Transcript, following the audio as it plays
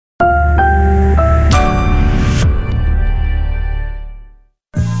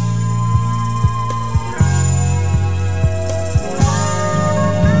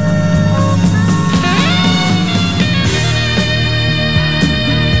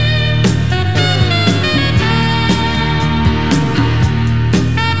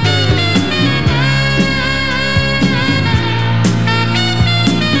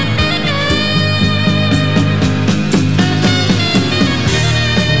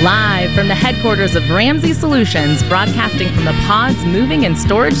Live from the headquarters of Ramsey Solutions, broadcasting from the Pods Moving and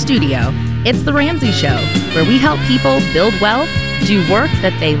Storage Studio, it's The Ramsey Show, where we help people build wealth, do work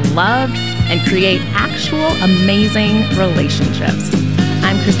that they love, and create actual amazing relationships.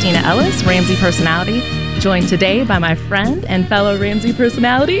 I'm Christina Ellis, Ramsey personality, joined today by my friend and fellow Ramsey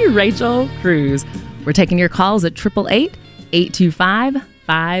personality, Rachel Cruz. We're taking your calls at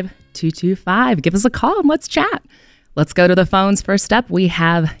 888-825-5225. Give us a call and let's chat. Let's go to the phones. First up, we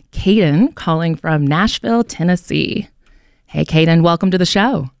have Caden calling from Nashville, Tennessee. Hey, Caden, welcome to the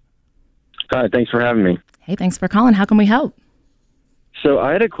show. Hi, thanks for having me. Hey, thanks for calling. How can we help? So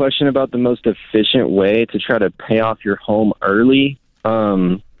I had a question about the most efficient way to try to pay off your home early.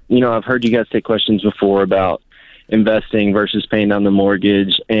 I've heard you guys take questions before about investing versus paying down the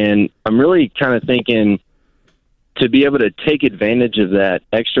mortgage, and I'm really kind of thinking to be able to take advantage of that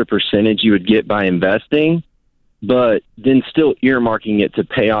extra percentage you would get by investing, but then still earmarking it to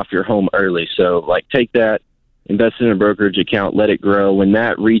pay off your home early. So, like, take that, invest in a brokerage account, let it grow. When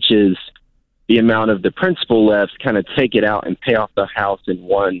that reaches the amount of the principal left, kind of take it out and pay off the house in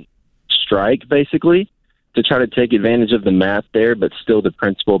one strike, basically, to try to take advantage of the math there, but still the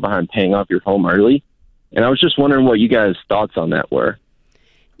principal behind paying off your home early. And I was just wondering what you guys' thoughts on that were.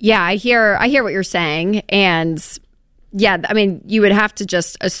 Yeah, I hear what you're saying. And yeah, I mean, you would have to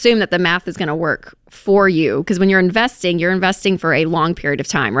just assume that the math is going to work for you, because when you're investing for a long period of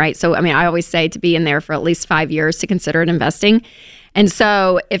time, right? So, I mean, I always say to be in there for at least 5 years to consider it investing. And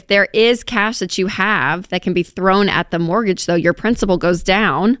so if there is cash that you have that can be thrown at the mortgage, though, your principal goes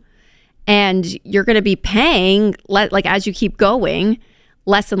down and you're going to be paying, like as you keep going,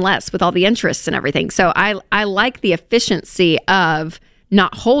 less and less with all the interest and everything. So I like the efficiency of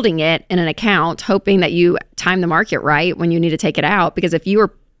not holding it in an account, hoping that you time the market right when you need to take it out. Because if you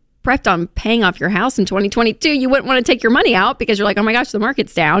were prepped on paying off your house in 2022, you wouldn't want to take your money out because you're like, oh my gosh, the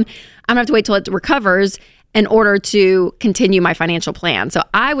market's down. I'm going to have to wait till it recovers in order to continue my financial plan. So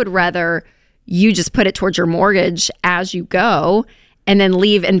I would rather you just put it towards your mortgage as you go and then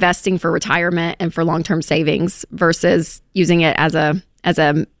leave investing for retirement and for long-term savings versus using it as a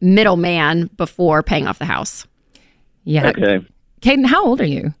middleman before paying off the house. Yeah. Okay. Caden, how old are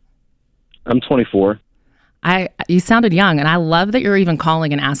you? I'm 24. You sounded young, and I love that you're even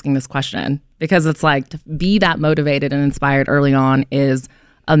calling and asking this question, because it's like to be that motivated and inspired early on is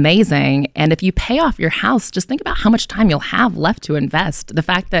amazing. And if you pay off your house, just think about how much time you'll have left to invest. The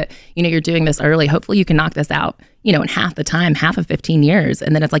fact that, you're doing this early, hopefully you can knock this out, in half the time, half of 15 years.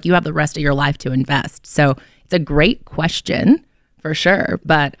 And then it's like you have the rest of your life to invest. So it's a great question for sure.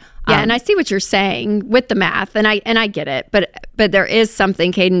 But yeah, and I see what you're saying with the math, and I get it. But there is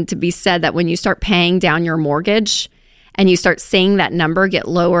something, Caden, to be said that when you start paying down your mortgage and you start seeing that number get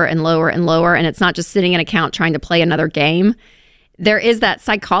lower and lower and lower, and it's not just sitting in an account trying to play another game, there is that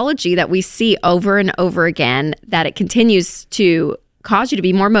psychology that we see over and over again, that it continues to cause you to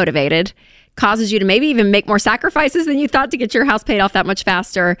be more motivated, causes you to maybe even make more sacrifices than you thought to get your house paid off that much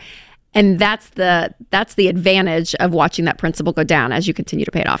faster. And that's the advantage of watching that principal go down as you continue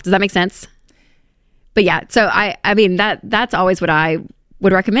to pay it off. Does that make sense? But yeah, so I mean, that's always what I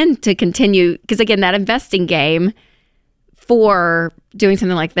would recommend to continue, because again, that investing game for doing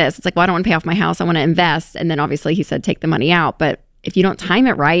something like this, it's like, well, I don't want to pay off my house, I want to invest. And then obviously he said take the money out, but if you don't time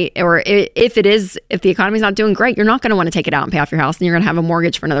it right, or if the economy's not doing great, you're not going to want to take it out and pay off your house, and you're going to have a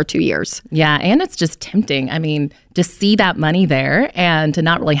mortgage for another 2 years. Yeah, and it's just tempting. I mean, to see that money there and to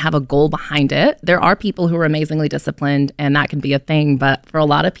not really have a goal behind it. There are people who are amazingly disciplined, and that can be a thing. But for a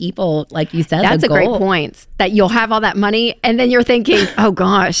lot of people, like you said, that's a great point, that you'll have all that money, and then you're thinking, oh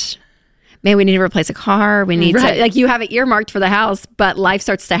gosh, man, we need to replace a car. We need to, like, you have it earmarked for the house, but life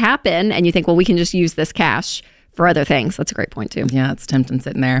starts to happen, and you think, well, we can just use this cash for other things. That's a great point too. Yeah, it's tempting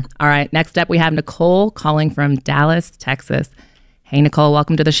sitting there. All right, next up we have Nicole calling from Dallas, Texas. Hey, Nicole,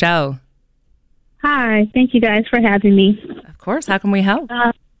 welcome to the show. Hi, thank you guys for having me. Of course, how can we help?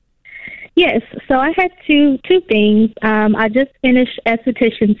 Yes, so I had two things. I just finished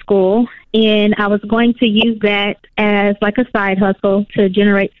esthetician school, and I was going to use that as like a side hustle to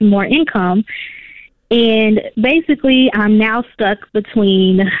generate some more income. And basically, I'm now stuck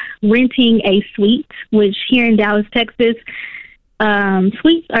between renting a suite, which here in Dallas, Texas,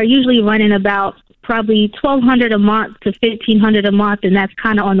 suites are usually running about probably $1,200 a month to $1,500 a month, and that's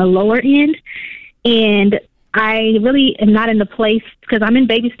kind of on the lower end. And I really am not in the place, because I'm in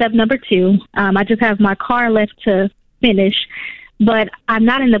baby step number 2. I just have my car left to finish, but I'm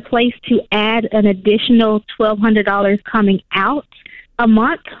not in the place to add an additional $1,200 coming out a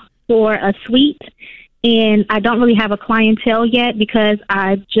month for a suite. And I don't really have a clientele yet because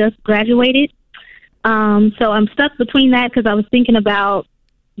I just graduated. So I'm stuck between that, because I was thinking about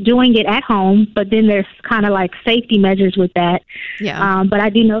doing it at home, but then there's kind of like safety measures with that. Yeah. But I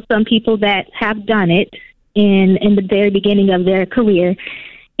do know some people that have done it in the very beginning of their career.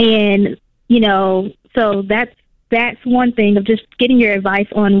 And, so that's one thing of just getting your advice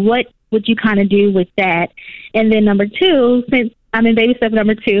on what would you kind of do with that. And then number two, since I'm in baby step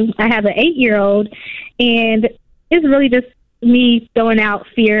number 2, I have an 8-year-old, and it's really just me throwing out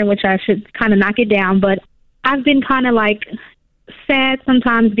fear, which I should kind of knock it down. But I've been kind of like sad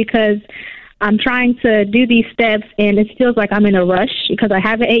sometimes because I'm trying to do these steps and it feels like I'm in a rush because I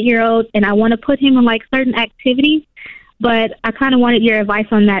have an 8-year-old and I want to put him in like certain activities. But I kind of wanted your advice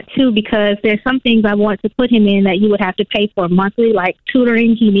on that too, because there's some things I want to put him in that you would have to pay for monthly, like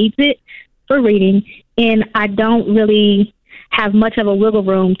tutoring. He needs it for reading. And I don't really have much of a wiggle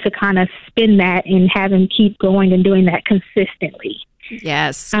room to kind of spin that and have him keep going and doing that consistently.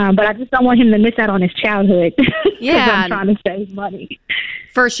 Yes. But I just don't want him to miss out on his childhood. Yeah. I'm trying to save money.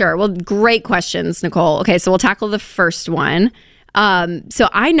 For sure. Well, great questions, Nicole. Okay, so we'll tackle the first one. So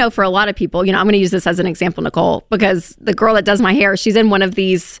I know for a lot of people, I'm going to use this as an example, Nicole, because the girl that does my hair, she's in one of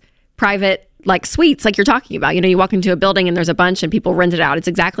these private like suites like you're talking about. You walk into a building and there's a bunch and people rent it out. It's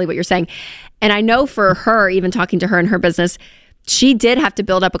exactly what you're saying. And I know for her, even talking to her in her business, she did have to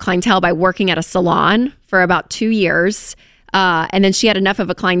build up a clientele by working at a salon for about 2 years. And then she had enough of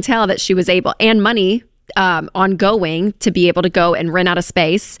a clientele that she was able, and money ongoing, to be able to go and rent out a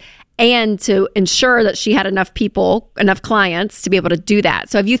space and to ensure that she had enough clients to be able to do that.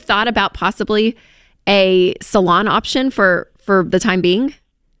 So have you thought about possibly a salon option for the time being?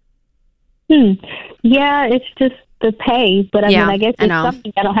 Yeah, it's just the pay. But I guess it's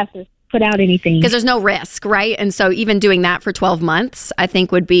something I don't have to put out anything. Because there's no risk, right? And so even doing that for 12 months, I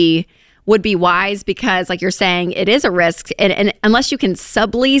think would be wise, because like you're saying, it is a risk. And unless you can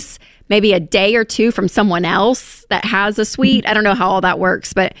sublease maybe a day or two from someone else that has a suite, I don't know how all that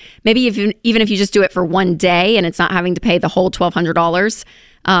works, but maybe even if you just do it for one day and it's not having to pay the whole $1,200,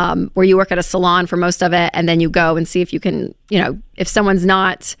 where you work at a salon for most of it, and then you go and see if you can, if someone's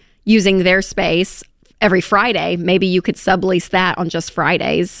not using their space every Friday, maybe you could sublease that on just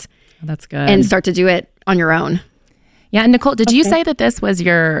Fridays. That's good. And start to do it on your own. Yeah. And Nicole, did you say that this was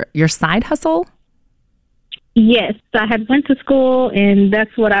your side hustle? Yes. I had went to school, and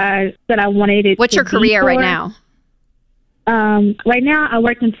that's what I said I wanted it. What's your career right now? Right now, I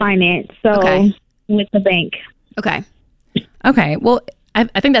work in finance, with the bank. Okay. Well, I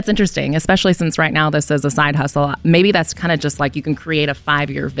think that's interesting, especially since right now this is a side hustle. Maybe that's kind of just like you can create a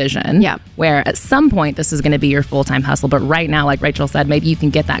 5-year vision where at some point this is going to be your full-time hustle. But right now, like Rachel said, maybe you can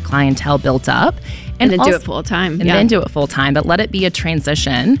get that clientele built up and then do it full time. And then do it full time, but let it be a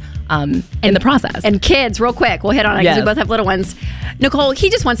transition in the process. And kids, real quick, we'll hit on it because we both have little ones. Nicole, he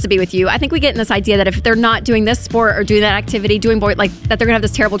just wants to be with you. I think we get in this idea that if they're not doing this sport or doing that activity, that they're going to have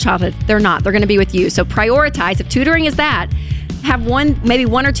this terrible childhood. They're not. They're going to be with you. So prioritize. If tutoring is that, have maybe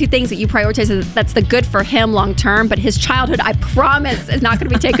one or two things that you prioritize that's the good for him long term, but his childhood, I promise, is not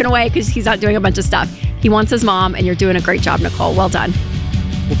going to be taken away because he's not doing a bunch of stuff. He wants his mom, and you're doing a great job, Nicole. Well done.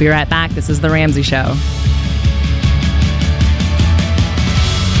 We'll be right back. This is The Ramsey Show.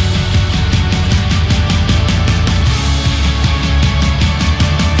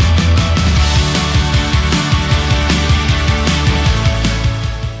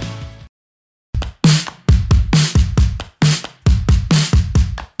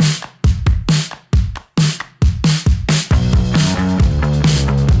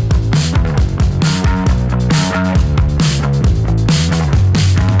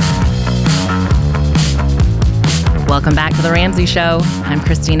 Welcome back to The Ramsey Show. I'm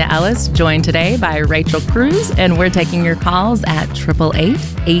Christina Ellis, joined today by Rachel Cruz, and we're taking your calls at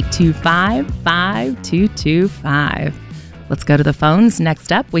 888-825-5225. Let's go to the phones.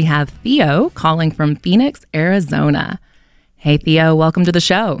 Next up, we have Theo calling from Phoenix, Arizona. Hey, Theo, welcome to the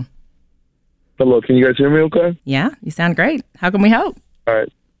show. Hello, can you guys hear me okay? Yeah, you sound great. How can we help? All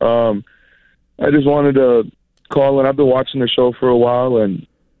right. I just wanted to call, and I've been watching the show for a while, and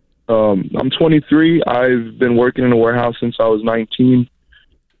I'm 23. I've been working in a warehouse since I was 19.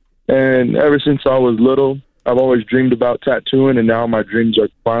 And ever since I was little, I've always dreamed about tattooing, and now my dreams are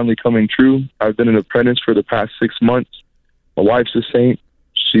finally coming true. I've been an apprentice for the past 6 months. My wife's a saint.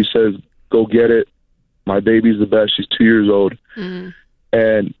 She says, go get it. My baby's the best. She's 2 years old. Mm-hmm.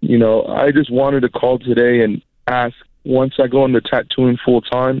 And, I just wanted to call today and ask, once I go into tattooing full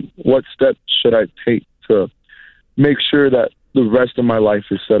time, what steps should I take to make sure that the rest of my life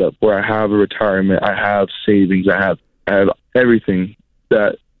is set up where I have a retirement, I have savings, I have everything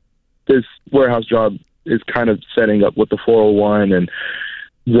that this warehouse job is kind of setting up with the 401 and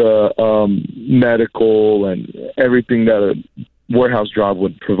the medical and everything that warehouse job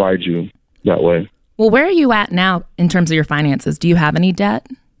would provide you that way. Well, where are you at now in terms of your finances? Do you have any debt?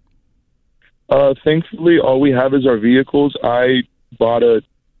 Thankfully, all we have is our vehicles. I bought a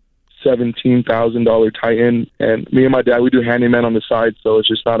 $17,000 Titan, and me and my dad, we do handyman on the side, so it's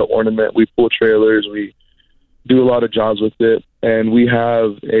just not an ornament. We pull trailers, we do a lot of jobs with it, and we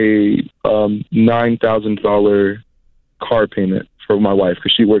have a $9,000 car payment for my wife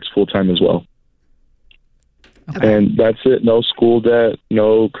because she works full-time as well. Okay. And that's it. No school debt,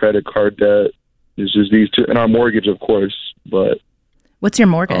 no credit card debt. It's just these two, and our mortgage, of course. But what's your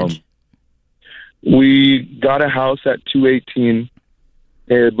mortgage? We got a house at 218,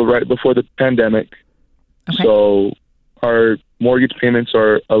 but right before the pandemic. Okay. So our mortgage payments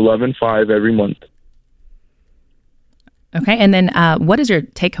are $11,500 every month. Okay, and then what is your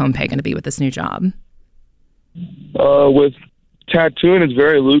take-home pay going to be with this new job? With tattooing, it's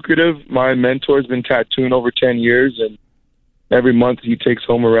very lucrative. My mentor's been tattooing over 10 years, and every month he takes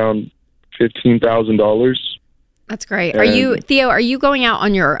home around $15,000. That's great. Theo, are you going out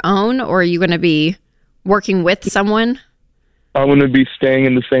on your own, or are you going to be working with someone? I'm going to be staying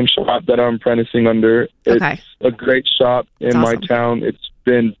in the same shop that I'm apprenticing under. Okay. It's a great shop in my town. It's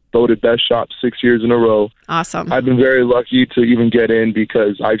been voted best shop 6 years in a row. Awesome. I've been very lucky to even get in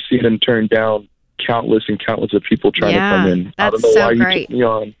because I've seen them turn down countless and countless of people trying to come in. That's I don't know so why great. you took me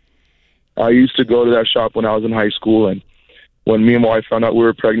on. I used to go to that shop when I was in high school, and when me and my wife found out we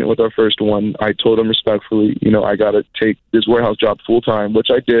were pregnant with our first one, I told them respectfully, I got to take this warehouse job full time, which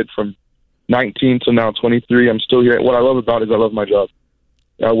I did from 19 to now 23. I'm still here. What I love about it is I love my job.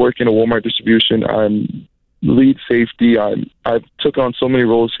 I work in a Walmart distribution. I'm lead safety. I've took on so many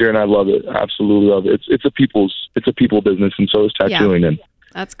roles here, and I love it. Absolutely love it. It's a people business, and so is tattooing. And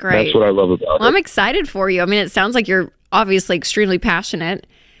that's great. That's what I love about it. I'm excited for you. I mean, it sounds like you're obviously extremely passionate,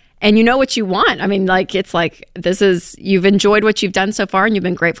 and you know what you want. I mean, you've enjoyed what you've done so far, and you've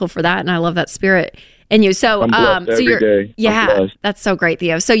been grateful for that. And I love that spirit in you. So, I'm blessed every day. Yeah, that's so great,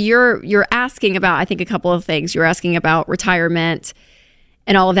 Theo. So you're asking about, I think, a couple of things. You're asking about retirement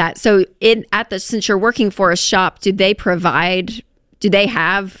and all of that. So since you're working for a shop, do they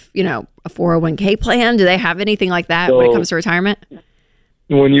have, a 401k plan? Do they have anything like that when it comes to retirement?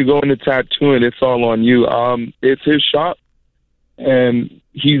 When you go into tattooing, it's all on you. It's his shop, and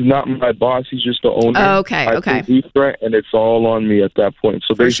he's not my boss. He's just the owner. Oh, okay. I and it's all on me at that point.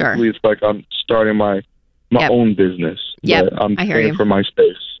 So basically, It's like I'm starting my own business. Yeah, I'm I hear you. for my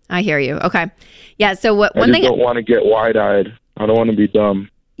space. I hear you. Okay. Yeah. So one thing, I don't want to get wide-eyed. I don't want to be dumb.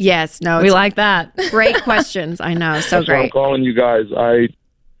 Yes. No. We like that. Great questions. I know. So That's great. why I'm calling you guys. I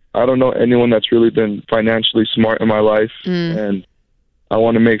don't know anyone that's really been financially smart in my life, and I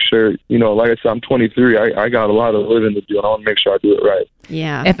want to make sure, like I said, I'm 23. I got a lot of living to do, and I want to make sure I do it right.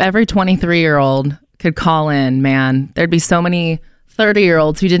 Yeah. If every 23-year-old could call in, man, there'd be so many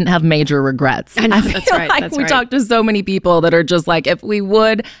 30-year-olds who didn't have major regrets. I know, I feel that's right. like That's we right. talked to so many people that are just like, if we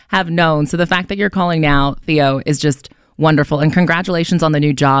would have known. So the fact that you're calling now, Theo, is just wonderful. And congratulations on the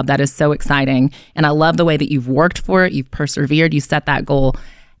new job. That is so exciting. And I love the way that you've worked for it. You've persevered. You set that goal.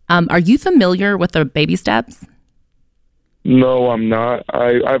 Are you familiar with the baby steps? No, I'm not.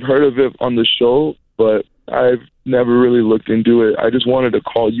 I've heard of it on the show, but I've never really looked into it. I just wanted to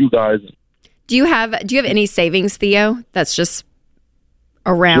call you guys. Do you have any savings, Theo? That's just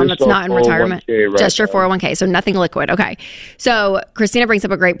around. That's not in retirement. Right, just your 401k. So nothing liquid. Okay. So Christina brings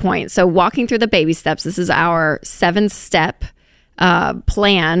up a great point. So walking through the baby steps. This is our 7-step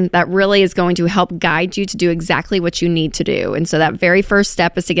plan that really is going to help guide you to do exactly what you need to do. And so that very first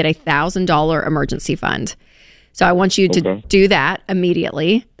step is to get $1,000 emergency fund. So I want you to do that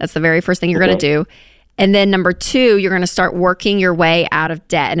immediately. That's the very first thing you're going to do. And then number 2, you're going to start working your way out of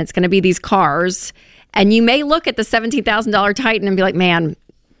debt. And it's going to be these cars. And you may look at the $17,000 Titan and be like, man,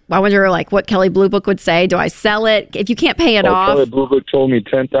 I wonder what Kelley Blue Book would say. Do I sell it? If you can't pay it off. Kelley Blue Book told me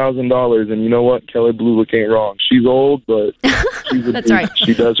 $10,000. And you know what? Kelley Blue Book ain't wrong. She's old, but she's a That's beast. right.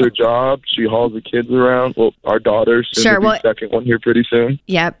 She does her job. She hauls the kids around. Well, our daughter, soon to be second one here pretty soon.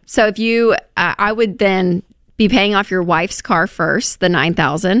 Yeah. So if you, I would then be paying off your wife's car first, the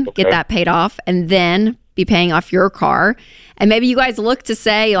 $9,000, get that paid off, and then be paying off your car. And maybe you guys look to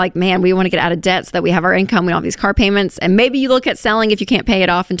say, man, we want to get out of debt so that we have our income, we don't have these car payments. And maybe you look at selling if you can't pay it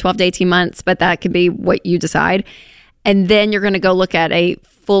off in 12 to 18 months, but that could be what you decide. And then you're going to go look at a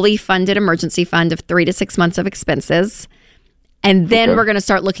fully funded emergency fund of 3 to 6 months of expenses. And then we're going to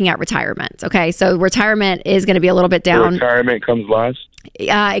start looking at retirement. Okay, so retirement is going to be a little bit down. Retirement comes last?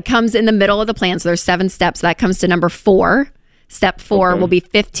 It comes in the middle of the plan. So there's 7 steps. That comes to number 4. Step 4 will be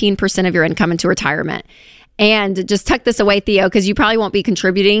 15% of your income into retirement. And just tuck this away, Theo, because you probably won't be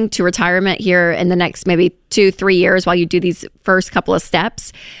contributing to retirement here in the next maybe 2-3 years while you do these first couple of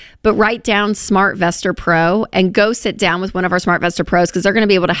steps. But write down SmartVestor Pro and go sit down with one of our SmartVestor Pros, because they're going to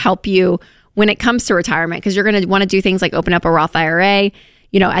be able to help you when it comes to retirement, because you're going to want to do things like open up a Roth IRA.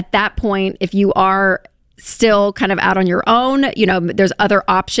 At that point, if you are still kind of out on your own, there's other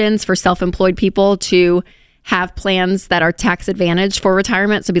options for self-employed people to have plans that are tax advantage for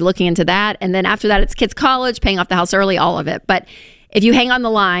retirement. So be looking into that. And then after that, it's kids' college, paying off the house early, all of it. But if you hang on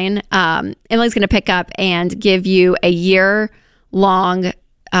the line, Emily's going to pick up and give you a year-long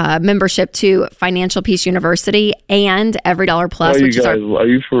membership to Financial Peace University and EveryDollar Plus. Are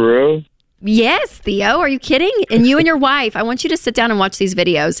you for real? Yes, Theo. Are you kidding? And you and your wife, I want you to sit down and watch these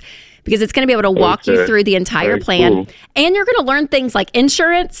videos, because it's going to be able to walk you through the entire plan. Cool. And you're going to learn things like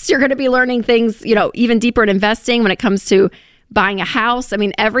insurance. You're going to be learning things, even deeper in investing when it comes to buying a house. I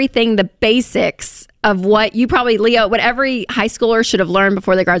mean, everything, the basics of what you probably, Leo, what every high schooler should have learned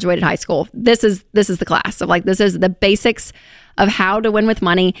before they graduated high school. This is the class of this is the basics of how to win with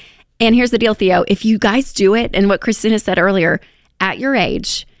money. And here's the deal, Theo. If you guys do it, and what Christina said earlier, at your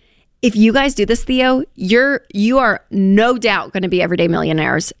age, if you guys do this, Theo, you are no doubt going to be everyday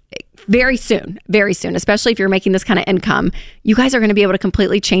millionaires very soon, especially if you're making this kind of income. You guys are going to be able to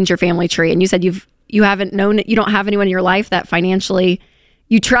completely change your family tree. And you said you haven't known it, you don't have anyone in your life that financially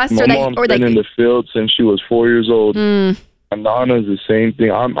you trust. My mom's been in the field since she was 4 years old. My Nana's the same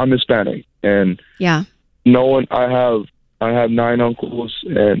thing. I'm Hispanic, and no one. I have 9 uncles,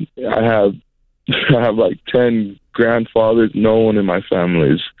 and I have like 10 grandfathers. No one in my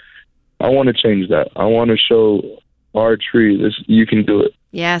family is. I want to change that. I want to show our tree this. You can do it.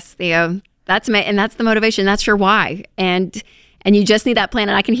 Yes, Theo. That's the motivation. That's your why. And you just need that plan.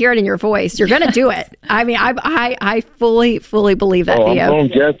 And I can hear it in your voice. You're going to do it. I mean, I fully believe that, Theo. I'm going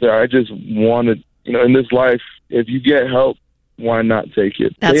to get there. I just want to, in this life, if you get help, why not take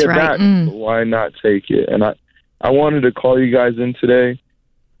it? That's Pay it right. back, why not take it? And I wanted to call you guys in today,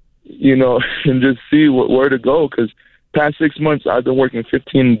 and just see where to go, because past 6 months, I've been working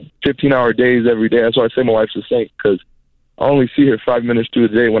 15-hour days every day. That's why I say my wife's a saint, because I only see her 5 minutes through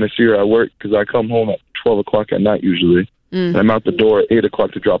the day when I see her at work, because I come home at 12 o'clock at night usually. And I'm out the door at 8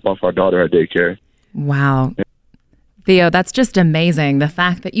 o'clock to drop off our daughter at daycare. Wow. Theo, that's just amazing. The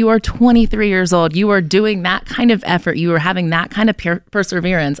fact that you are 23 years old, you are doing that kind of effort, you are having that kind of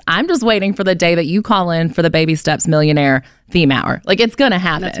perseverance. I'm just waiting for the day that you call in for the Baby Steps Millionaire theme hour. It's going to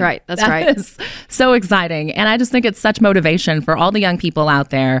happen. That's right. That's right. That is so exciting. And I just think it's such motivation for all the young people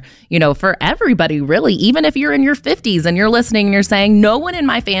out there, for everybody, really. Even if you're in your 50s and you're listening and you're saying, no one in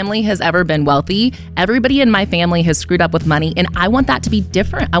my family has ever been wealthy. Everybody in my family has screwed up with money. And I want that to be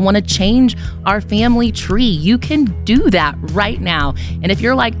different. I want to change our family tree. You can do that right now. And if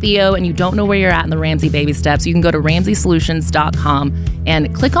you're like Theo and you don't know where you're at in the Ramsey Baby Steps, you can go to RamseySolutions.com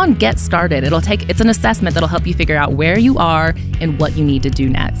and click on Get Started. It's an assessment that'll help you figure out where you are and what you need to do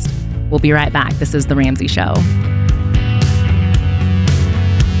next. We'll be right back. This is The Ramsey Show.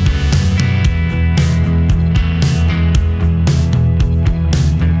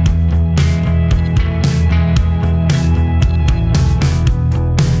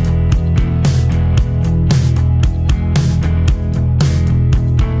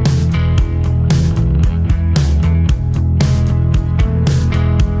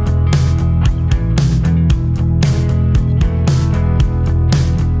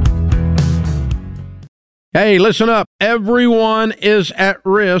 Hey, listen up. Everyone is at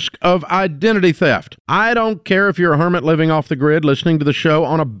risk of identity theft. I don't care if you're a hermit living off the grid listening to the show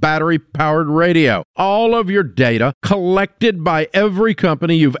on a battery-powered radio. All of your data collected by every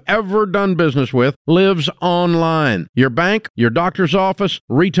company you've ever done business with lives online. Your bank, your doctor's office,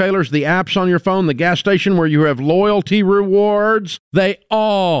 retailers, the apps on your phone, the gas station where you have loyalty rewards, they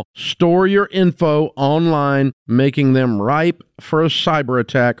all store your info online, making them ripe for a cyber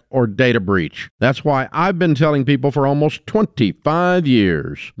attack or data breach. That's why I've been telling people for almost 25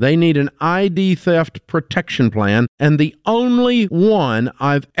 years they need an ID theft protection plan, and the only one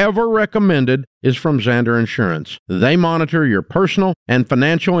I've ever recommended is from Zander Insurance. They monitor your personal and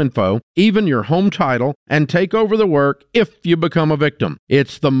financial info, even your home title, and take over the work if you become a victim.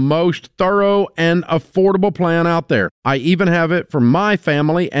 It's the most thorough and affordable plan out there. I even have it for my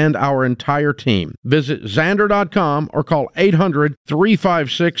family and our entire team. Visit Zander.com or call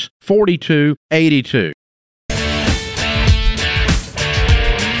 800-356-4282.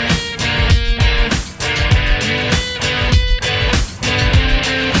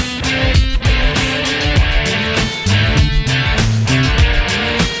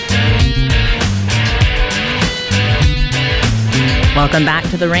 Welcome back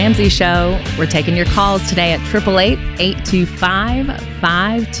to The Ramsey Show. We're taking your calls today at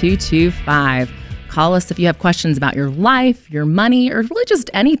 888-825-5225. Call us if you have questions about your life, your money, or really just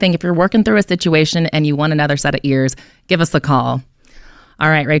anything. If you're working through a situation and you want another set of ears, give us a call. All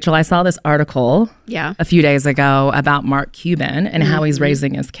right, Rachel, I saw this article a few days ago about Mark Cuban and how he's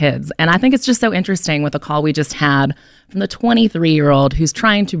raising his kids. And I think it's just so interesting with the call we just had from the 23-year-old who's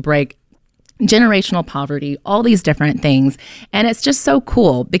trying to break generational poverty, all these different things. And it's just so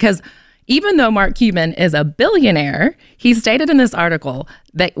cool because even though Mark Cuban is a billionaire, he stated in this article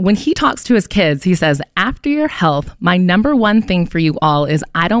that when he talks to his kids, he says, after your health, my number one thing for you all is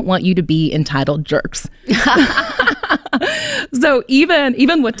I don't want you to be entitled jerks. So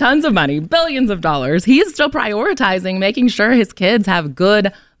even with tons of money, billions of dollars, he is still prioritizing making sure his kids have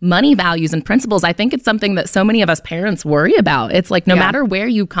good money values and principles. I think it's something that so many of us parents worry about. It's like no matter where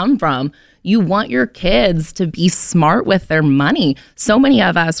you come from, you want your kids to be smart with their money. So many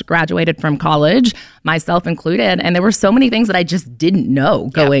of us graduated from college, myself included, and there were so many things that I just didn't know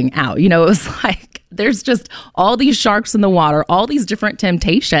going out. You know, it was like there's just all these sharks in the water, all these different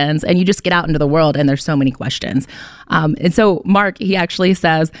temptations, and you just get out into the world and there's so many questions. And so Mark, he actually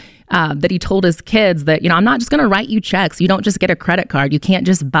says that he told his kids that, you know, I'm not just going to write you checks. You don't just get a credit card. You can't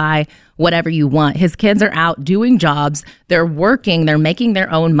just buy whatever you want. His kids are out doing jobs. They're working. They're making their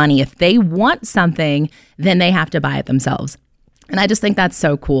own money. If they want something, then they have to buy it themselves. And I just think that's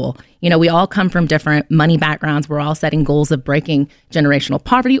so cool. You know, we all come from different money backgrounds. We're all setting goals of breaking generational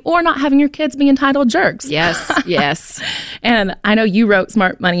poverty or not having your kids be entitled jerks. Yes, yes. And I know you wrote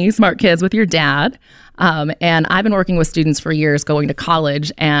Smart Money, Smart Kids with your dad. And I've been working with students for years going to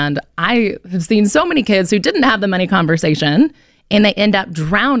college. And I have seen so many kids who didn't have the money conversation and they end up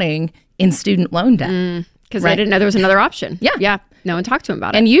drowning in student loan debt. Because they didn't know there was another option. Yeah. Yeah. No one talked to them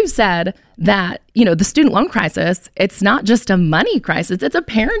about it. And you said that, you know, the student loan crisis, it's not just a money crisis, it's a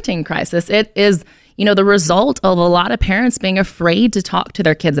parenting crisis. It is, you know, the result of a lot of parents being afraid to talk to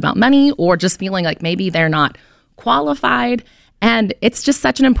their kids about money or just feeling like maybe they're not qualified. And it's just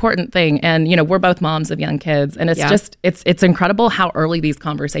such an important thing. And, you know, we're both moms of young kids. And it's just, it's incredible how early these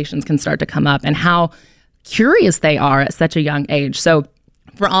conversations can start to come up and how curious they are at such a young age. So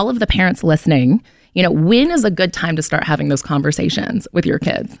for all of the parents listening, you know, when is a good time to start having those conversations with your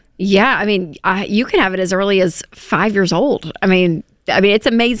kids? Yeah, I mean, you can have it as early as 5 years old. I mean, it's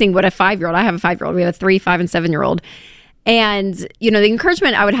amazing what a 5-year-old. I have a 5-year-old. We have a 3, 5, and 7-year-old. And, you know, the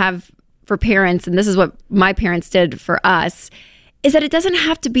encouragement I would have for parents, and this is what my parents did for us, is that it doesn't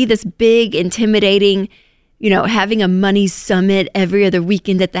have to be this big, intimidating, you know, having a money summit every other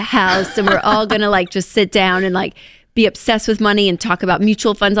weekend at the house, and we're all gonna like just sit down and like be obsessed with money and talk about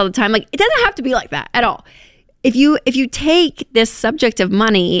mutual funds all the time. Like, it doesn't have to be like that at all. If you take this subject of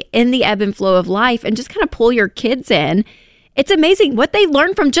money in the ebb and flow of life and just kind of pull your kids in, it's amazing what they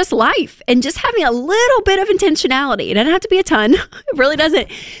learn from just life and just having a little bit of intentionality. It doesn't have to be a ton. It really doesn't.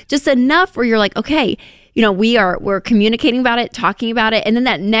 Just enough where you're like, okay, you know, we're communicating about it, talking about it. And then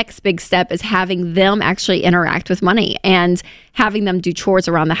that next big step is having them actually interact with money and having them do chores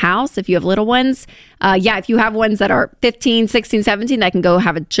around the house. If you have little ones, if you have ones that are 15, 16, 17, that can go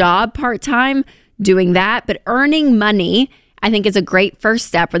have a job part-time doing that. But earning money, I think, is a great first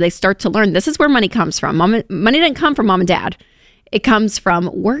step where they start to learn this is where money comes from. Money didn't come from mom and dad. It comes from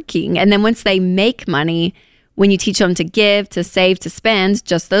working. And then once they make money, when you teach them to give, to save, to spend,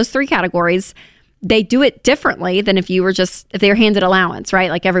 just those 3 categories, they do it differently than if they're handed allowance, right?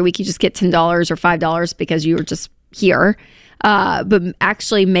 Like every week you just get $10 or $5 because you were just here, but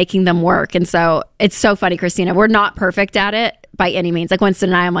actually making them work. And so it's so funny, Christina, we're not perfect at it by any means. Like Winston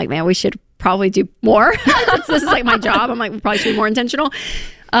and I'm like, man, we should probably do more. This is like my job. I'm like, we probably should be more intentional.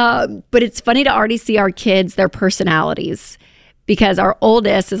 But it's funny to already see our kids, their personalities, because our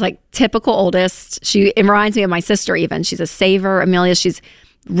oldest is like typical oldest. It reminds me of my sister even. She's a saver. Amelia, she's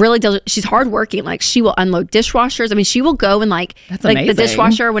really she's hardworking. Like she will unload dishwashers. I mean, she will go and like the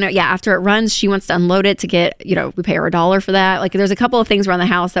dishwasher when after it runs, she wants to unload it to get, you know, we pay her $1 for that. Like there's a couple of things around the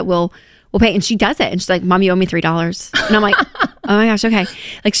house that we'll pay, and she does it. And she's like, Mom, you owe me $3. And I'm like, oh my gosh, okay.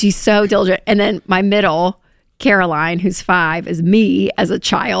 Like she's so diligent. And then my middle, Caroline, who's 5, is me as a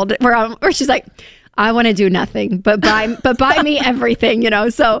child, where she's like, I want to do nothing but buy me everything, you know.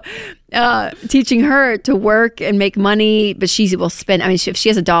 So teaching her to work and make money, but she will spend. I mean, if she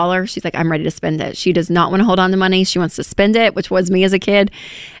has $1, she's like, I'm ready to spend it. She does not want to hold on to money. She wants to spend it, which was me as a kid.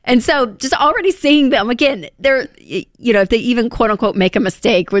 And so just already seeing them again, they're, you know, if they even quote unquote make a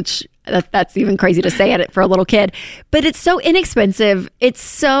mistake, which that's even crazy to say it for a little kid, but it's so inexpensive. It's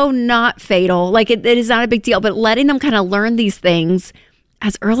so not fatal. Like it is not a big deal, but letting them kind of learn these things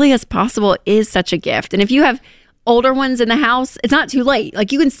as early as possible is such a gift. And if you have older ones in the house, it's not too late.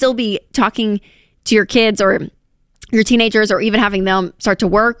 Like you can still be talking to your kids or your teenagers, or even having them start to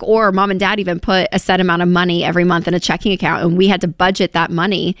work, or mom and dad even put a set amount of money every month in a checking account, and we had to budget that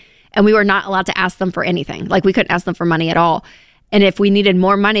money, and we were not allowed to ask them for anything. Like we couldn't ask them for money at all. And if we needed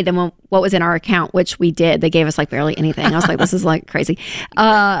more money than what was in our account, which we did, they gave us like barely anything. I was like, this is like crazy.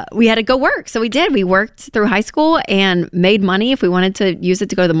 We had to go work. So we did. We worked through high school and made money if we wanted to use it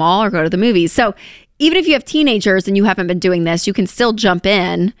to go to the mall or go to the movies. So even if you have teenagers and you haven't been doing this, you can still jump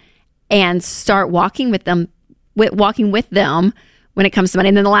in and start walking with them when it comes to money.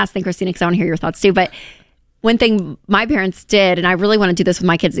 And then the last thing, Christina, because I want to hear your thoughts too, but one thing my parents did, and I really want to do this with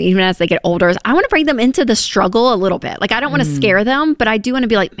my kids even as they get older, is I want to bring them into the struggle a little bit. Like I don't want to scare them, but I do want to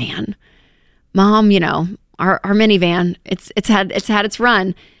be like, man, mom, our minivan, it's had its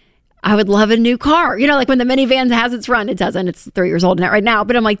run. I would love a new car. Like when the minivan has its run, it doesn't. It's 3 years old right now,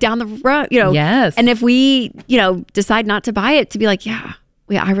 but I'm like down the road, Yes. And if we, decide not to buy it, to be like, yeah,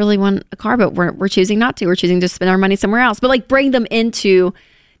 I really want a car, but we're choosing not to. We're choosing to spend our money somewhere else. But like bring them into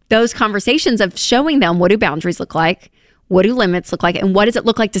those conversations of showing them, what do boundaries look like? What do limits look like? And what does it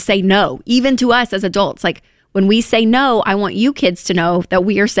look like to say no, even to us as adults? Like when we say no, I want you kids to know that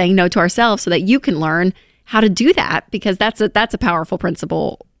we are saying no to ourselves so that you can learn how to do that, because that's a powerful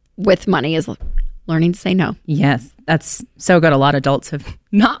principle with money, is learning to say no. Yes, that's so good. A lot of adults have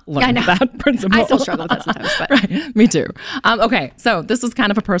not learned that principle. I still struggle with that sometimes. But. Right, me too. Okay, so this is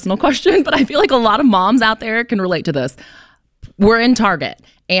kind of a personal question, but I feel like a lot of moms out there can relate to this. We're in Target,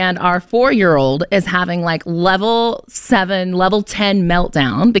 and our 4-year-old is having like level 7, level 10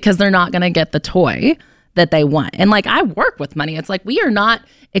 meltdown because they're not going to get the toy that they want. And like, I work with money. It's like, we are not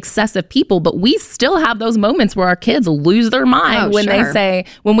excessive people, but we still have those moments where our kids lose their mind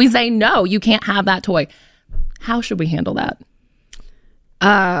when we say, no, you can't have that toy. How should we handle that?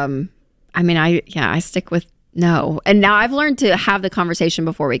 I stick with no. And now I've learned to have the conversation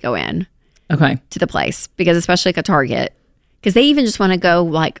before we go in. Okay. To the place, because especially like a Target, because they even just want to go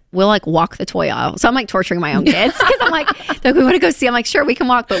we'll walk the toy aisle. So I'm like torturing my own kids because I'm like, we want to go see. I'm like, sure, we can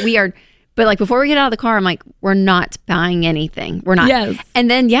walk, but like before we get out of the car, I'm like, we're not buying anything. We're not. Yes.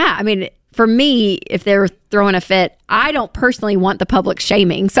 And then, for me, if they're throwing a fit, I don't personally want the public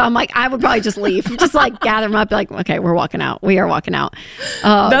shaming. So I'm like, I would probably just leave, just like gather them up, be like, okay, we're walking out. We are walking out.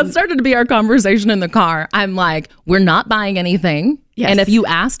 That started to be our conversation in the car. I'm like, we're not buying anything. Yes. And if you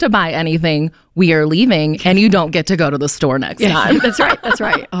ask to buy anything, we are leaving, and you don't get to go to the store next time. That's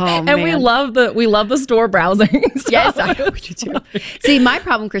right. Oh, and man. we love the store browsing. So. Yes, I know we do too. See, my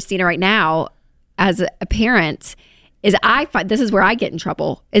problem, Christina, right now, as a parent, is I find this is where I get in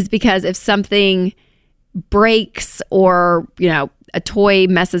trouble, is because if something breaks or, a toy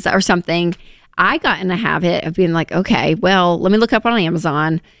messes or something, I got in the habit of being like, okay, well, let me look up on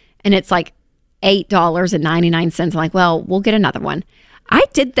Amazon, and it's like $8.99. I'm like, well, we'll get another one. I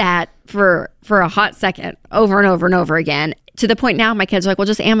did that for a hot second, over and over and over again, to the point now my kids are like, well,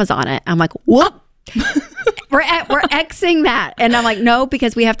 just Amazon it. I'm like, whoop. We're Xing that. And I'm like, no,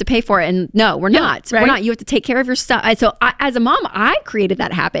 because we have to pay for it. And no, we're not. Right? We're not. You have to take care of your stuff. So as a mom, I created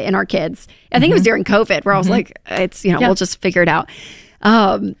that habit in our kids. I think it was during COVID where I was like, it's, we'll just figure it out.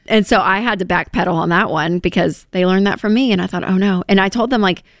 And so I had to backpedal on that one because they learned that from me. And I thought, oh no. And I told them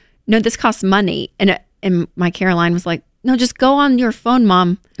like, no, this costs money. And my Caroline was like, no, just go on your phone,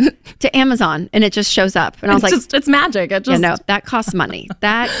 Mom, to Amazon, and it just shows up. And I was like, it's magic. No, that costs money.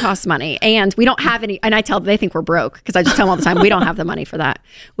 That costs money. And we don't have any, and they think we're broke because I just tell them all the time, we don't have the money for that.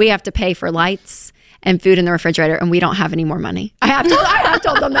 We have to pay for lights and food in the refrigerator, and we don't have any more money. I have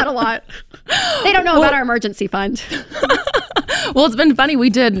told them that a lot. They don't know about our emergency fund. Well, it's been funny. We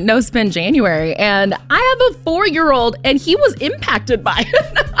did No Spend January, and I have a 4-year-old, and he was impacted by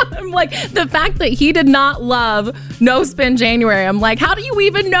it. I'm like, the fact that he did not love No Spend January, I'm like, how do you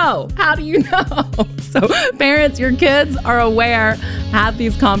even know? How do you know? So parents, your kids are aware, have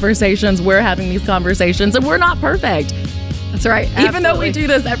these conversations. We're having these conversations, and we're not perfect. That's right. Absolutely. Even though we do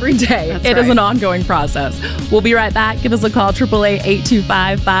this every day, it is an ongoing process. We'll be right back. Give us a call,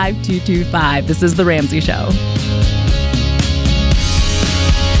 888-825-5225. This is The Ramsey Show.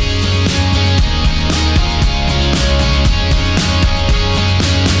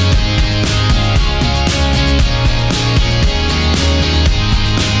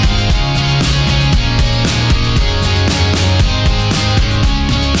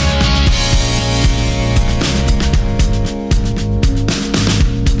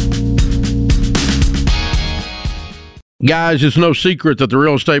 Guys, it's no secret that the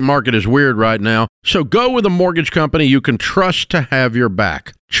real estate market is weird right now. So go with a mortgage company you can trust to have your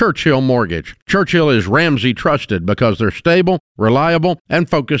back. Churchill Mortgage. Churchill is Ramsey trusted because they're stable, reliable, and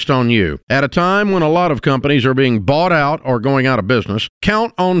focused on you. At a time when a lot of companies are being bought out or going out of business,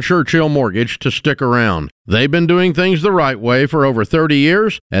 count on Churchill Mortgage to stick around. They've been doing things the right way for over 30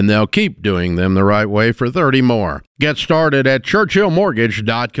 years, and they'll keep doing them the right way for 30 more. Get started at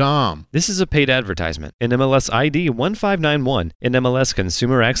churchillmortgage.com. This is a paid advertisement. NMLS ID 1591,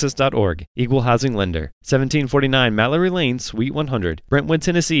 NMLSconsumeraccess.org, Equal Housing Lender, 1749 Mallory Lane, Suite 100, Brentwood,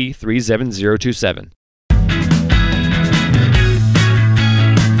 Tennessee 37027.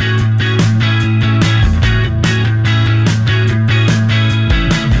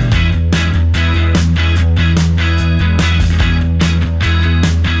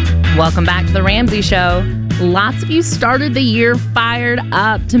 Welcome back to The Ramsey Show. Lots of you started the year fired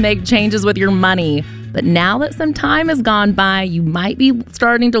up to make changes with your money. But now that some time has gone by, you might be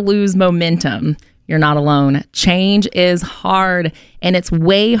starting to lose momentum. You're not alone. Change is hard, and it's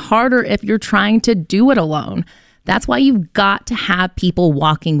way harder if you're trying to do it alone. That's why you've got to have people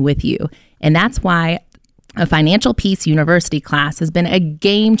walking with you. And that's why a Financial Peace University class has been a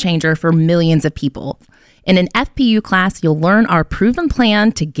game changer for millions of people. In an FPU class, you'll learn our proven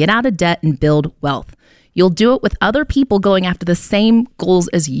plan to get out of debt and build wealth. You'll do it with other people going after the same goals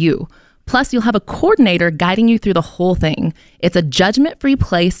as you. Plus, you'll have a coordinator guiding you through the whole thing. It's a judgment-free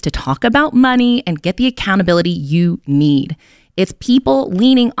place to talk about money and get the accountability you need. It's people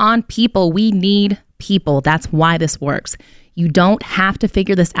leaning on people. We need people. That's why this works. You don't have to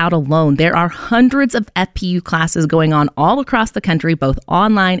figure this out alone. There are hundreds of FPU classes going on all across the country, both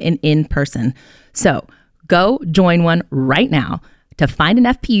online and in person. So go join one right now. To find an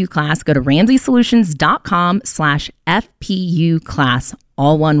FPU class, go to RamseySolutions.com/FPU class,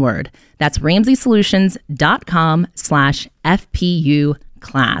 all one word. That's RamseySolutions.com/FPU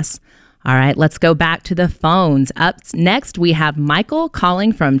class. All right, let's go back to the phones. Up next, we have Michael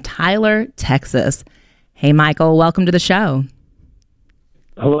calling from Tyler, Texas. Hey, Michael, welcome to the show.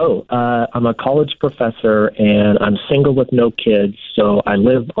 Hello. I'm a college professor, and I'm single with no kids, so I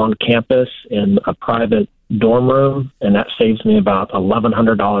live on campus in a private dorm room, and that saves me about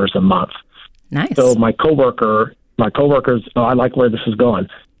 $1,100 a month. Nice. So my coworkers, I like where this is going.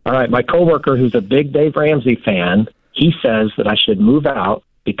 All right, my coworker, who's a big Dave Ramsey fan, he says that I should move out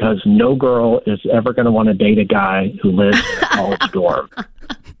because no girl is ever going to want to date a guy who lives in a college dorm.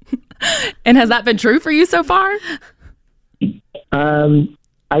 And has that been true for you so far?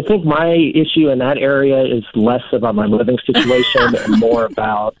 I think my issue in that area is less about my living situation and more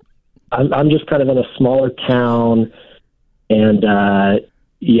about I'm just kind of in a smaller town, and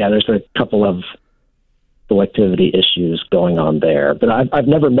there's a couple of selectivity issues going on there. But I've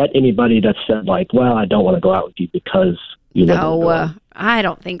never met anybody that said like, "Well, I don't want to go out with you because you live in a dorm." I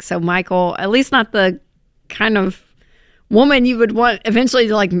don't think so, Michael. At least not the kind of woman you would want eventually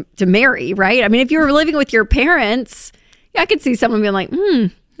to marry, right? I mean, if you were living with your parents, I could see someone being like,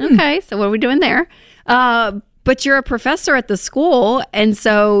 okay, so what are we doing there? But you're a professor at the school, and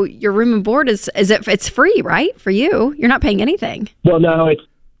so your room and board it's free, right? For you. You're not paying anything. Well, no,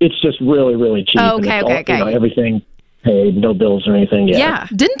 it's just really, really cheap. Oh, okay. Everything paid, no bills or anything. Yeah.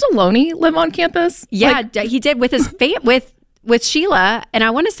 Didn't Deloney live on campus? Yeah, he did with his with Sheila, and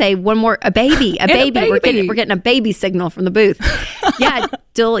I want to say one more, a baby. We're getting a baby signal from the booth.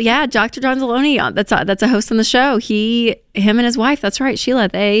 Dr. John Deloney. That's a host on the show. Him and his wife. That's right, Sheila.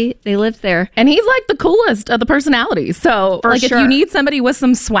 They lived there, and he's like the coolest of the personalities. So, if you need somebody with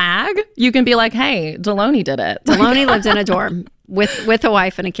some swag, you can be like, "Hey, Deloney did it." Deloney lived in a dorm with a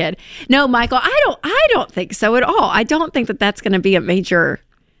wife and a kid. No, Michael, I don't think so at all. I don't think that's going to be a major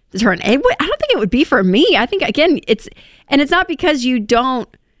deterrent. I don't think it would be for me. I think again, it's not because you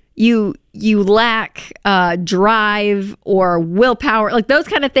lack drive or willpower. Like those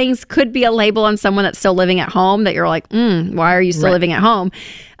kind of things could be a label on someone that's still living at home that you're like, why are you still living at home?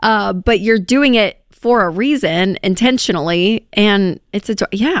 But you're doing it for a reason, intentionally, and that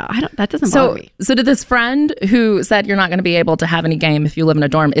doesn't bother me. So did this friend who said you're not going to be able to have any game if you live in a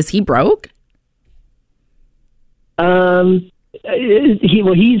dorm, is he broke?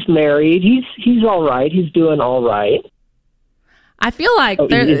 He's married. He's all right. He's doing all right. I feel like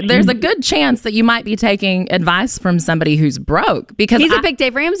there's a good chance that you might be taking advice from somebody who's broke, because he's a big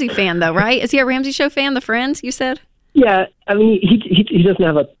Dave Ramsey fan, though, right? Is he a Ramsey Show fan? The Friends, you said? Yeah, I mean, he doesn't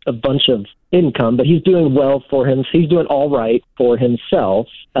have a bunch of income, but he's doing well for him. He's doing all right for himself.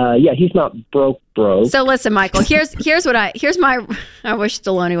 He's not broke. So listen, Michael, here's my I wish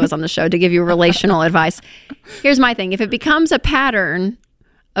Deloney was on the show to give you relational advice. Here's my thing. If it becomes a pattern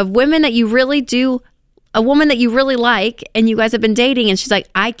of women that you really do a woman that you really like and you guys have been dating and she's like,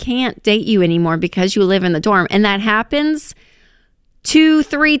 I can't date you anymore because you live in the dorm, and that happens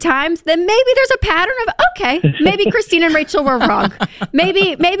 2-3 times, then maybe there's a pattern of, okay, maybe Christina and Rachel were wrong.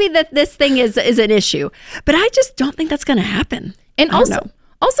 Maybe that this thing is an issue. But I just don't think that's going to happen. And also,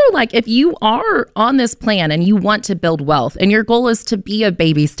 like, if you are on this plan and you want to build wealth and your goal is to be a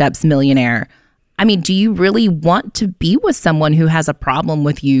baby steps millionaire, I mean, do you really want to be with someone who has a problem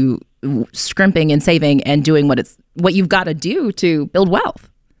with you scrimping and saving and doing what you've got to do to build wealth?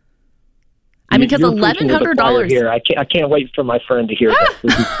 I mean, because $1,100 here. I can't wait for my friend to hear this.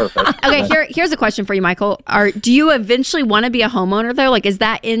 This is perfect. Okay, here's a question for you, Michael. Do you eventually want to be a homeowner though? Like, is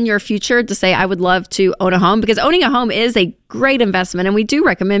that in your future to say, I would love to own a home? Because owning a home is a great investment, and we do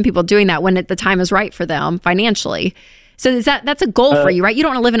recommend people doing that when the time is right for them financially. So that's a goal for you, right? You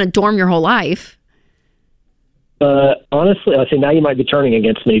don't want to live in a dorm your whole life. Honestly, I say now you might be turning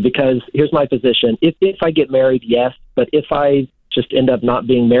against me, because here's my position. If I get married, yes, but if I just end up not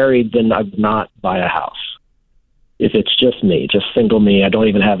being married, then I would not buy a house. If it's just me, just single me, I don't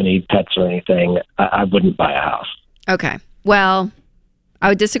even have any pets or anything, I wouldn't buy a house. Okay. Well, I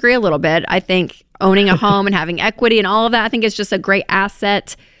would disagree a little bit. I think owning a home and having equity and all of that, I think is just a great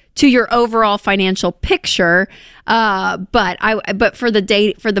asset to your overall financial picture. But for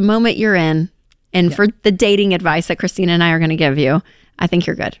the moment you're in, and for the dating advice that Christina and I are going to give you, I think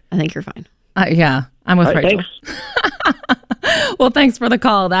you're good. I think you're fine. Yeah, I'm with Rachel. Thanks. Well, thanks for the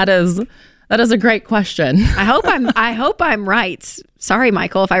call. That is a great question. I hope I'm right. Sorry,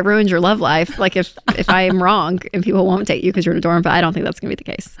 Michael, if I ruined your love life. Like if I am wrong and people won't date you because you're in a dorm, but I don't think that's going to be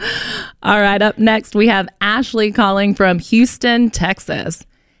the case. All right, up next we have Ashley calling from Houston, Texas.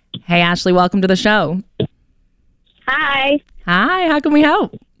 Hey, Ashley, welcome to the show. Hi. Hi, how can we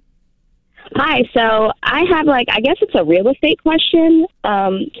help? Hi. So I have I guess it's a real estate question.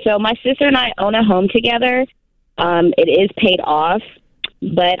 So my sister and I own a home together. It is paid off,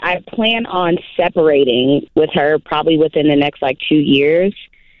 but I plan on separating with her probably within the next 2 years.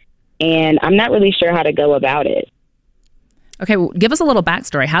 And I'm not really sure how to go about it. Okay. Well, give us a little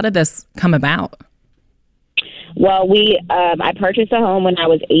backstory. How did this come about? Well, I purchased a home when I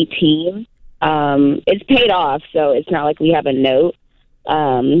was 18. It's paid off, so it's not like we have a note.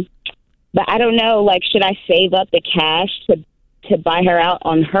 But I don't know, should I save up the cash to buy her out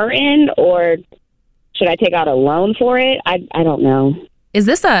on her end, or should I take out a loan for it? I don't know. Is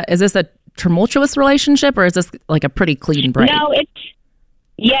this a tumultuous relationship, or is this a pretty clean break? No,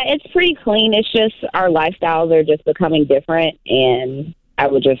 it's pretty clean. It's just our lifestyles are just becoming different, and I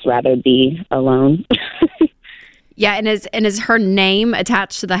would just rather be alone. Yeah, and is her name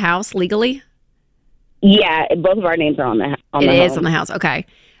attached to the house legally? Yeah, both of our names are on the home. It is on the house. Okay.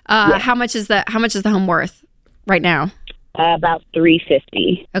 Yeah. How much is the home worth right now? About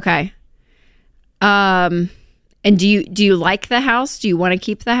 $350. Okay. And do you like the house? Do you want to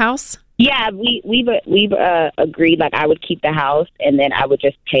keep the house? Yeah, we've agreed. I would keep the house, and then I would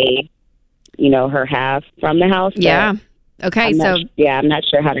just pay, her half from the house. Yeah. Okay. I'm not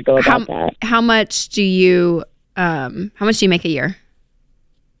sure how to go about that. How much do you make a year?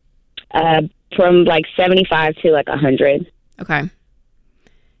 From 75 to 100. Okay.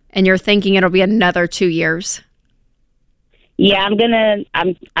 And you're thinking it'll be another 2 years? Yeah,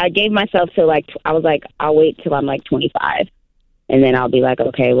 I gave myself till I was I'll wait till I'm 25, and then I'll be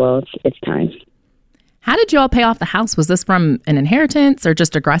okay, well, it's time. How did you all pay off the house? Was this from an inheritance or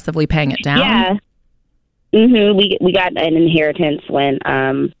just aggressively paying it down? Yeah. We got an inheritance when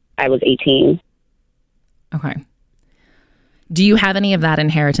I was 18. Okay. Do you have any of that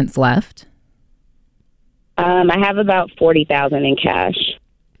inheritance left? I have about $40,000 in cash.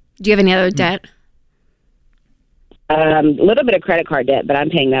 Do you have any other debt? A little bit of credit card debt, but I'm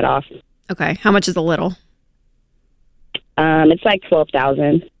paying that off. Okay. How much is a little? It's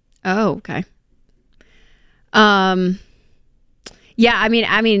 $12,000. Oh, okay. Yeah, I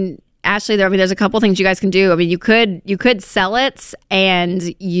mean, Ashley, there's a couple things you guys can do. I mean, you could sell it,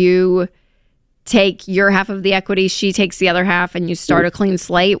 and you take your half of the equity, she takes the other half, and you start a clean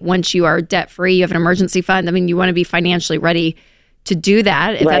slate. Once you are debt free, you have an emergency fund. I mean, you want to be financially ready to do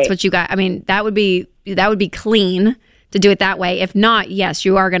that if that's what you got. I mean, that would be clean to do it that way. If not, yes,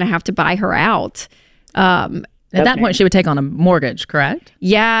 you are going to have to buy her out. At that point, she would take on a mortgage, correct?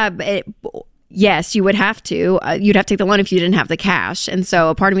 Yeah. Yes, you would have to. You'd have to take the loan if you didn't have the cash. And so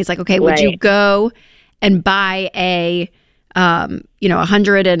a part of me is okay, would you go and buy a,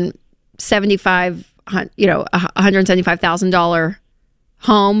 $175,000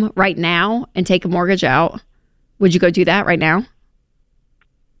 home right now and take a mortgage out? Would you go do that right now?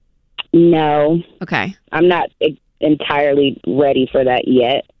 No. Okay. I'm not entirely ready for that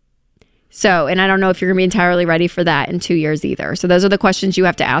yet. So, and I don't know if you're going to be entirely ready for that in 2 years either. So those are the questions you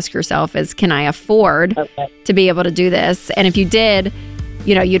have to ask yourself is, can I afford to be able to do this? And if you did,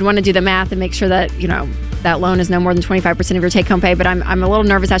 you'd want to do the math and make sure that, that loan is no more than 25% of your take-home pay. But I'm a little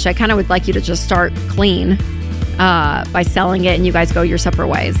nervous, actually. I kind of would like you to just start clean by selling it and you guys go your separate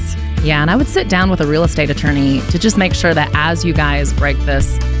ways. Yeah, and I would sit down with a real estate attorney to just make sure that as you guys break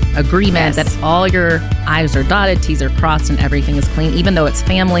this agreement, that all your I's are dotted, T's are crossed, and everything is clean. Even though it's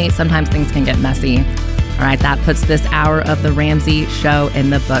family, sometimes things can get messy. All right, that puts this hour of The Ramsey Show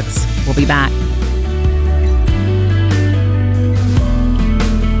in the books. We'll be back.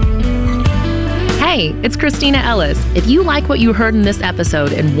 Hey, it's Christina Ellis. If you like what you heard in this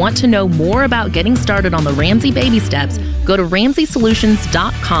episode and want to know more about getting started on the Ramsey baby steps, go to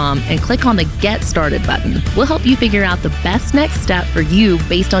RamseySolutions.com and click on the Get Started button. We'll help you figure out the best next step for you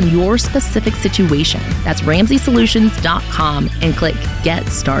based on your specific situation. That's RamseySolutions.com and click Get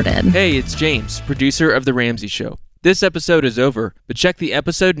Started. Hey, it's James, producer of The Ramsey Show. This episode is over, but check the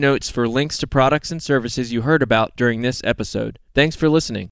episode notes for links to products and services you heard about during this episode. Thanks for listening.